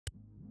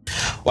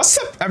What's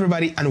up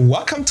everybody, and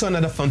welcome to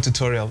another fun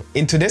tutorial.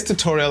 In today's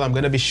tutorial, I'm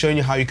going to be showing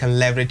you how you can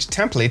leverage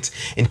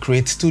templates in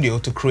Create Studio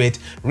to create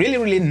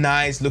really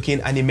nice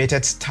looking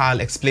animated style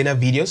explainer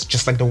videos,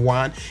 just like the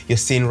one you're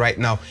seeing right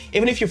now.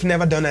 Even if you've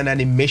never done an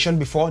animation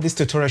before, this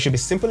tutorial should be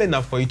simple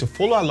enough for you to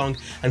follow along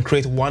and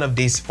create one of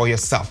these for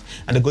yourself.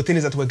 And the good thing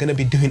is that we're going to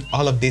be doing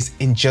all of this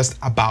in just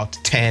about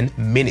 10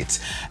 minutes.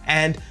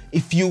 And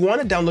if you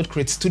want to download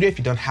Create Studio, if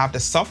you don't have the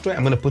software,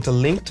 I'm going to put a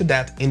link to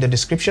that in the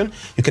description.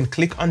 You can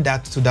click on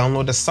that to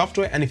download the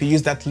software, and if you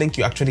use that link,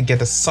 you actually get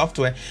the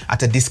software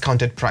at a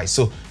discounted price.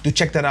 So do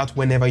check that out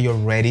whenever you're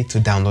ready to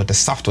download the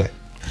software.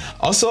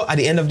 Also, at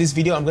the end of this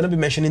video, I'm going to be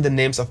mentioning the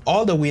names of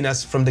all the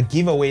winners from the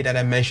giveaway that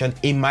I mentioned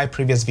in my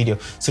previous video.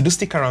 So do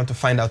stick around to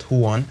find out who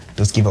won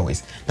those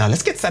giveaways. Now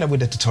let's get started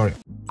with the tutorial.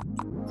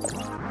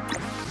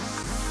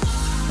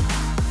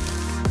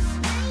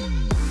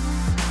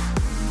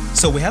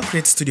 So we have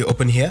Create Studio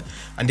open here,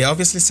 and there are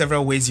obviously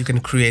several ways you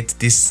can create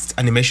these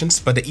animations,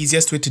 but the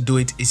easiest way to do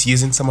it is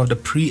using some of the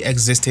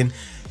pre-existing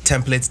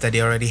templates that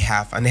they already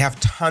have. And they have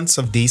tons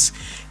of these,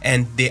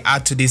 and they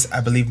add to this,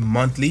 I believe,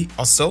 monthly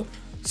or so.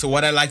 So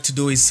what I like to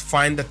do is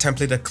find the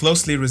template that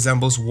closely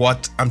resembles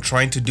what I'm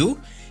trying to do,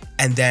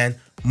 and then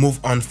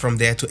move on from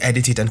there to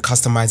edit it and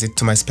customize it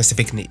to my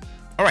specific need.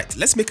 All right,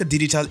 let's make a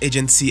digital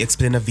agency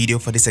explainer video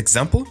for this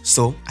example,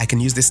 so I can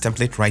use this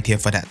template right here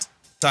for that.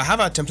 So I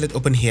have our template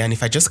open here, and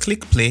if I just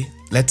click play,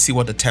 let's see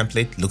what the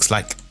template looks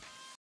like.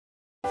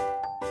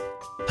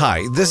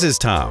 Hi, this is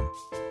Tom.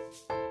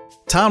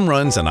 Tom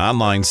runs an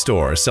online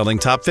store selling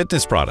top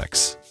fitness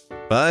products,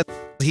 but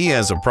he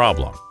has a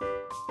problem.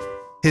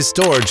 His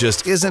store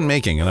just isn't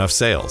making enough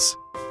sales.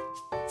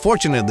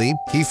 Fortunately,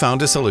 he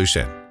found a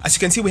solution. As you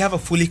can see, we have a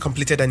fully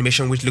completed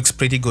animation which looks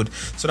pretty good.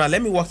 So now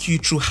let me walk you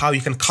through how you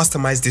can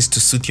customize this to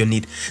suit your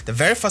need. The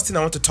very first thing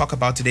I want to talk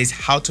about today is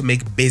how to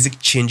make basic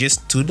changes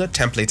to the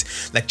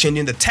template, like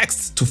changing the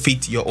text to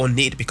fit your own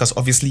need, because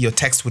obviously your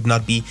text would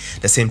not be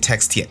the same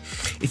text here.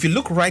 If you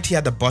look right here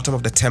at the bottom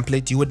of the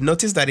template, you would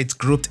notice that it's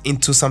grouped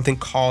into something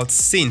called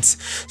scenes.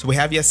 So we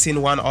have here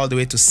scene 1 all the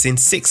way to scene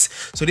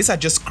 6. So these are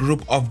just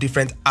group of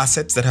different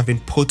assets that have been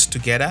put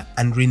together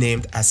and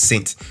renamed as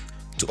scenes.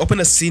 To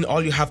open a scene,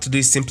 all you have to do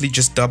is simply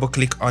just double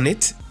click on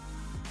it,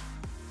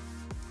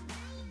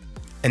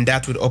 and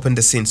that would open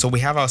the scene. So we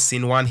have our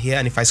scene 1 here,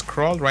 and if I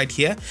scroll right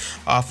here,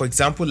 for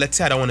example, let's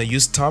say I don't want to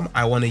use Tom,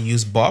 I want to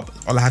use Bob.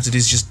 All I have to do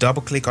is just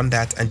double click on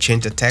that and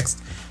change the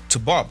text to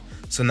Bob.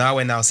 So now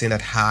we're now saying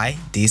that, hi,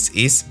 this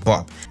is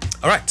Bob.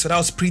 All right, so that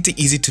was pretty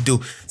easy to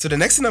do. So the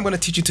next thing I'm going to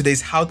teach you today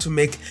is how to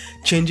make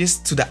changes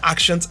to the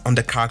actions on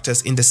the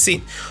characters in the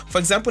scene. For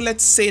example,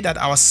 let's say that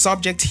our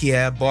subject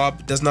here,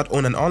 Bob, does not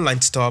own an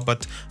online store,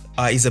 but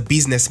is a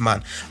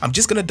businessman. I'm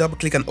just going to double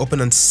click and open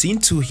on scene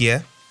 2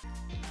 here,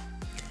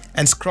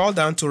 and scroll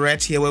down to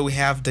right here where we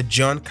have the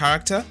John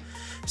character.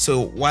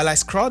 So while I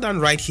scroll down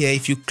right here,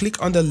 if you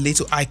click on the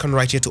little icon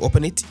right here to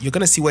open it, you're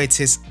going to see where it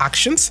says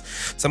actions.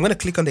 So I'm going to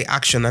click on the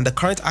action, and the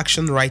current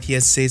action right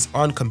here says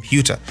on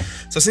computer.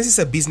 So since it's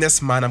a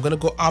businessman, I'm going to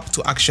go up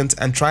to actions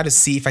and try to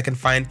see if I can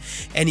find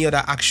any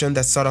other action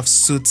that sort of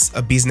suits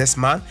a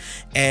businessman.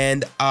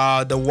 And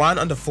the one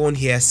on the phone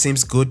here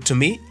seems good to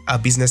me. A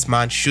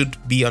businessman should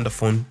be on the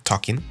phone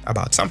talking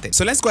about something.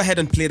 So let's go ahead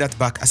and play that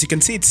back. As you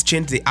can see, it's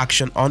changed the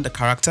action on the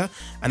character,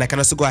 and I can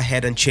also go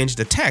ahead and change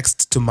the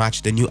text to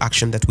match the new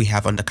action that we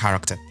have on the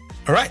character.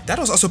 All right, that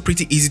was also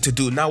pretty easy to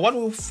do. Now, what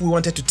if we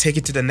wanted to take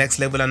it to the next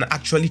level and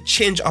actually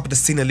change up the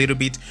scene a little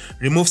bit,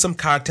 remove some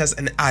characters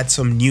and add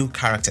some new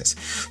characters?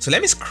 So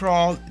let me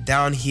scroll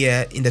down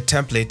here in the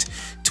template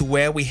to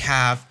where we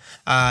have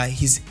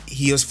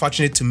he was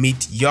fortunate to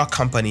meet your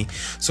company.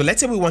 So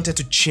let's say we wanted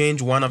to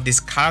change one of these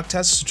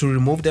characters, to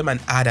remove them and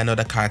add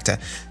another character.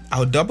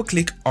 I'll double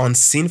click on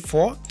scene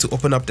 4 to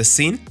open up the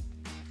scene.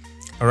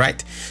 All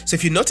right, so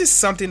if you notice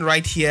something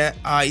right here,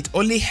 it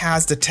only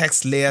has the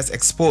text layers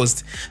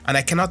exposed, and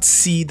I cannot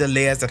see the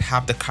layers that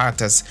have the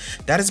characters.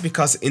 That is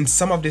because in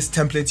some of these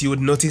templates, you would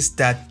notice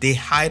that they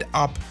hide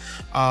up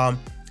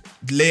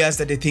layers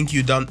that they think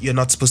you're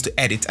not supposed to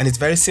edit, and it's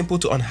very simple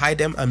to unhide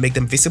them and make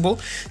them visible.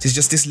 So it's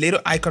just this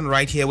little icon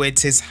right here where it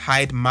says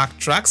hide marked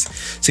tracks.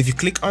 So if you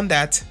click on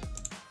that,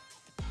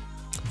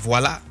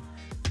 voila,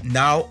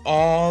 now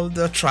all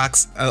the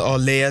tracks or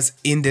layers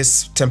in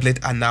this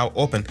template are now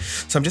open.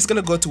 So I'm just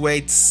going to go to where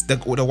it's the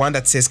one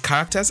that says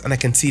characters, and I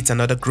can see it's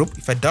another group.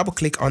 If I double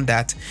click on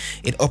that,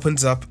 it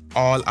opens up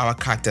all our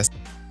characters.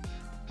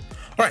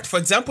 All right, for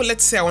example,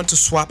 let's say I want to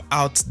swap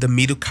out the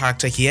middle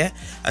character here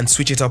and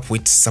switch it up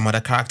with some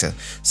other character.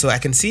 So I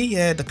can see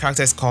here the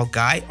character is called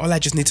Guy. All I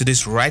just need to do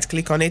is right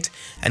click on it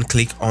and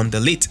click on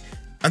delete.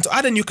 And to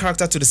add a new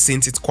character to the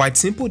scenes, it's quite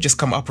simple. Just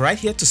come up right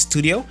here to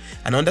Studio,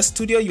 and under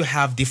Studio you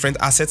have different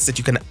assets that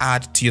you can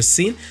add to your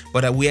scene,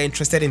 but we are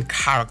interested in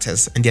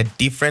characters, and there are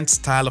different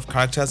style of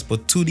characters,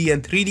 both 2D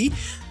and 3D.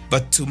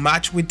 But to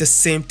match with the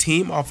same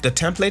theme of the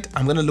template,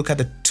 I'm going to look at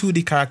the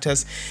 2D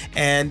characters,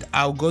 and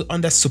I'll go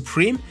under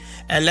Supreme,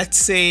 and let's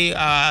say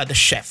the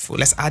chef.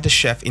 Let's add the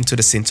chef into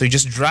the scene. So you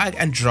just drag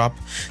and drop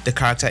the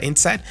character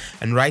inside,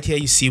 and right here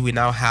you see we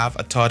now have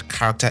a third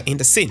character in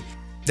the scene.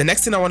 The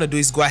next thing I want to do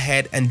is go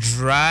ahead and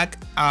drag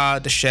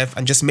the chef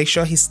and just make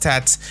sure he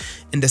starts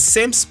in the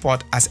same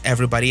spot as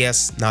everybody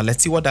else. Now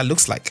let's see what that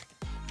looks like.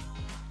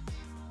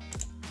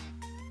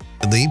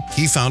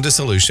 He found a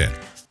solution.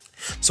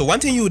 So one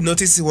thing you would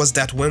notice was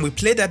that when we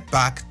played that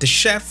back, the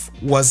chef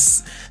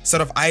was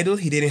sort of idle.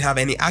 He didn't have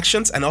any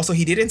actions, and also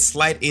he didn't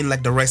slide in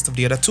like the rest of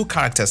the other two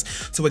characters.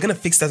 So we're going to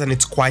fix that, and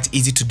it's quite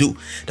easy to do.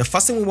 The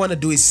first thing we want to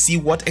do is see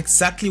what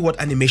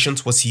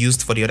animations was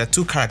used for the other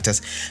two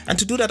characters. And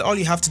to do that, all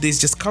you have to do is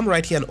just come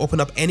right here and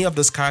open up any of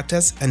those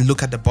characters and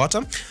look at the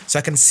bottom. So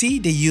I can see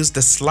they used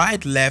the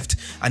slide left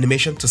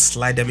animation to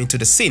slide them into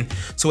the scene.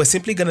 So we're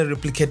simply going to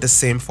replicate the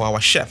same for our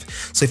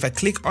chef. So if I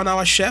click on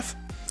our chef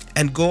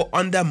and go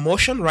under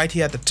motion right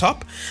here at the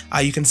top,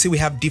 you can see we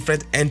have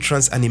different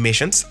entrance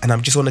animations, and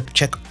I'm just going to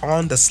check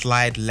on the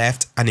slide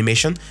left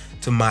animation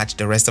to match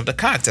the rest of the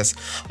characters.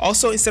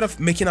 Also, instead of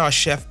making our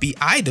chef be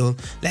idle,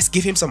 let's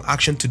give him some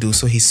action to do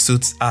so his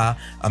suits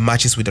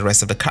matches with the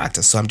rest of the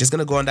characters. So I'm just going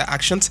to go under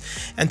actions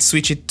and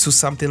switch it to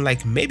something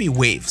like maybe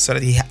wave, so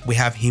that we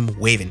have him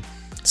waving.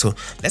 So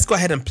let's go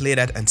ahead and play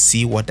that and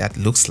see what that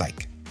looks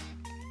like.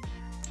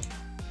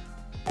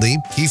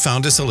 He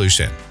found a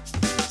solution.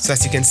 So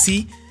as you can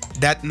see,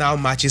 that now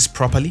matches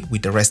properly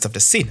with the rest of the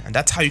scene, and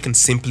that's how you can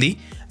simply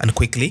and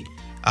quickly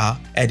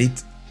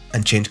edit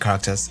and change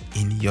characters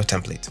in your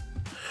template.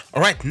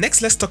 Alright,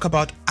 next let's talk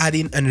about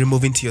adding and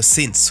removing to your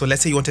scenes. So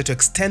let's say you wanted to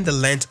extend the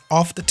length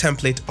of the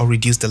template or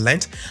reduce the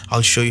length.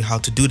 I'll show you how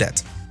to do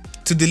that.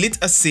 To delete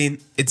a scene,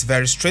 it's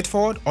very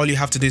straightforward. All you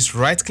have to do is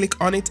right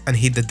click on it and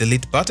hit the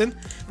delete button,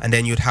 and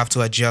then you'd have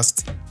to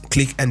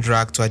click and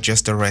drag to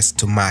adjust the rest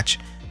to match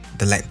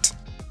the length.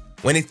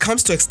 When it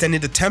comes to extending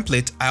the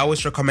template, I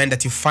always recommend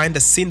that you find a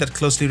scene that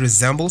closely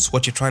resembles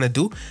what you're trying to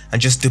do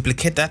and just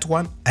duplicate that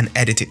one and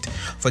edit it.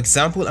 For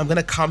example, I'm going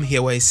to come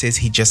here where it says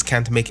he just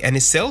can't make any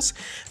sales.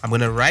 I'm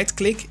going to right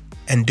click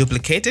and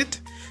duplicate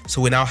it.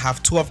 So we now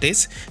have two of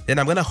these. Then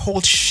I'm going to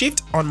hold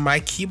shift on my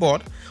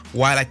keyboard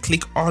while I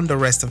click on the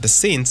rest of the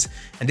scenes,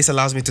 and this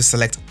allows me to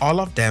select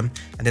all of them,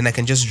 and then I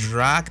can just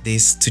drag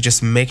this to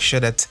just make sure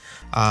that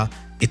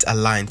it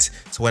aligns.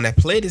 So when I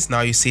play this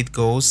now, you see it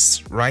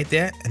goes right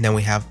there, and then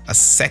we have a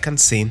second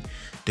scene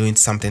doing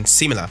something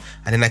similar,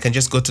 and then I can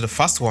just go to the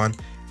first one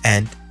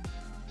and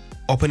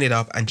open it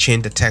up and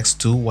change the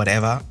text to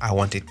whatever I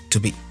want it to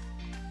be.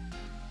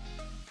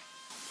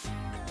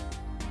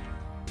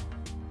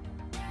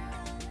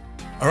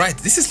 Alright,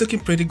 this is looking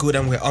pretty good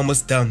and we're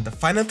almost done. The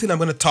final thing I'm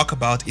going to talk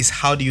about is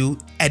how do you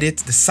edit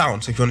the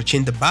sound. So if you want to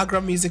change the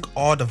background music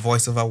or the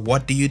voiceover,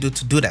 what do you do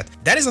to do that?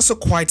 That is also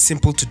quite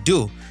simple to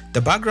do.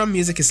 The background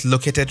music is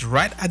located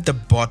right at the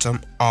bottom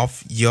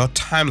of your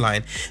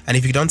timeline, and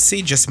if you don't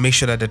see, just make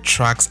sure that the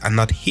tracks are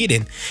not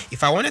hidden.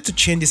 If I wanted to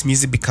change this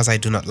music because I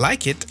do not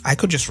like it, I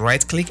could just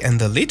right click and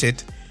delete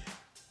it,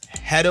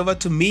 head over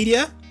to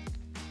media,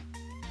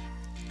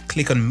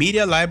 click on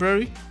media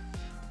library,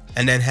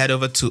 and then head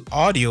over to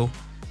audio.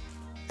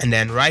 And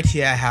then right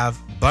here I have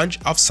a bunch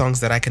of songs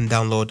that I can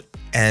download,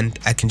 and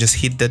I can just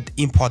hit the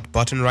import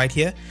button right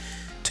here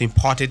to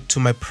import it to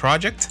my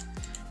project.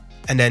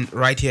 And then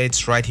right here,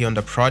 it's right here on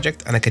the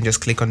project, and I can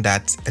just click on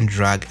that and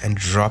drag and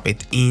drop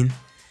it in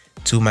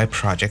to my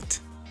project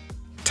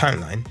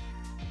timeline.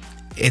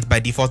 It by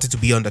default to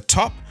be on the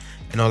top,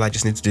 and all I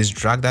just need to do is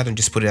drag that and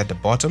just put it at the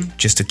bottom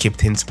just to keep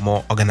things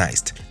more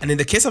organized. And in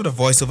the case of the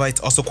voiceover,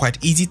 it's also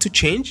quite easy to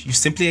change. You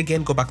simply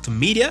again go back to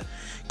media,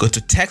 go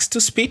to text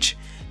to speech,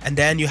 and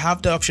then you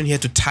have the option here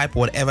to type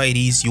whatever it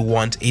is you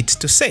want it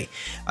to say,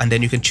 and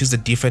then you can choose the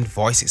different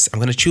voices. I'm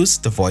going to choose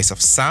the voice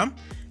of Sam,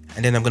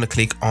 and then I'm going to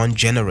click on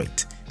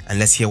generate, and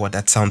let's hear what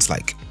that sounds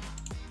like.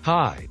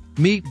 Hi,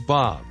 meet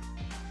Bob.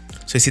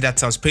 So you see that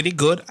sounds pretty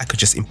good. I could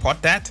just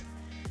import that,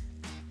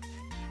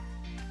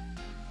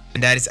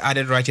 and that is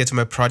added right here to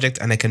my project,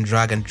 and I can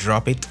drag and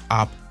drop it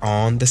up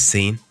on the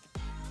scene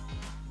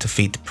to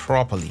fit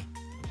properly,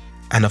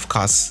 and of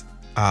course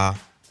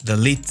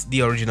delete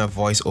the original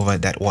voiceover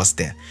that was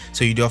there.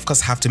 So you do of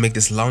course have to make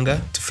this longer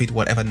to fit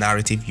whatever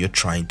narrative you're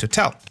trying to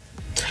tell.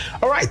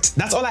 Alright,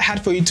 that's all I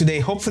had for you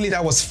today. Hopefully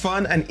that was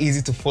fun and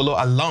easy to follow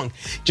along.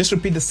 Just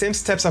repeat the same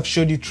steps I've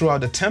showed you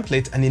throughout the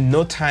template, and in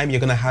no time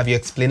you're gonna have your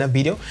explainer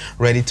video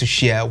ready to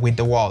share with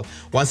the world.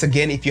 Once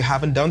again, if you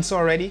haven't done so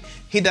already,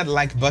 hit that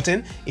like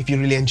button. If you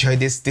really enjoyed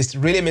this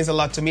really means a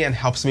lot to me and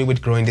helps me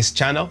with growing this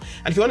channel.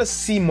 And if you want to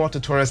see more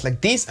tutorials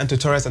like this and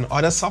tutorials on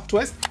other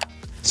softwares,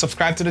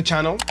 subscribe to the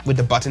channel with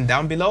the button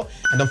down below,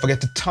 and don't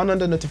forget to turn on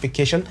the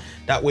notification.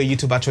 That way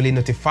YouTube actually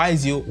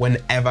notifies you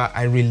whenever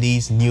I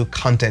release new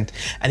content.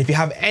 And if you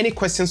have any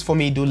questions for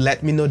me, do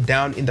let me know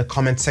down in the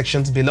comment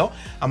sections below.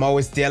 I'm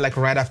always there like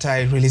right after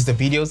I release the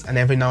videos, and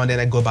every now and then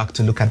I go back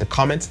to look at the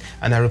comments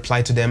and I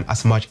reply to them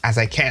as much as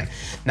I can.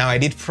 Now I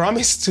did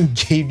promise to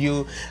give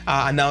you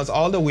announce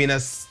all the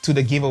winners to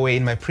the giveaway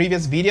in my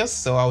previous videos.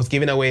 So I was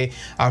giving away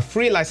a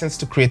free license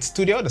to Create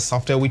Studio, the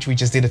software which we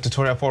just did a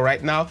tutorial for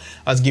right now.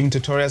 I was giving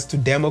tutorials to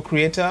Demo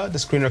Creator, the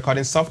screen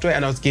recording software,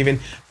 and I was giving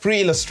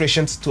free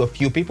illustrations to a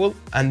few people,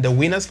 and the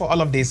winners for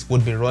all of this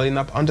would be rolling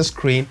up on the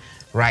screen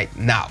right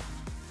now.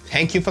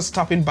 Thank you for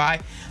stopping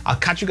by. I'll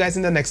catch you guys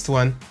in the next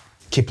one.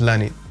 Keep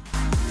learning.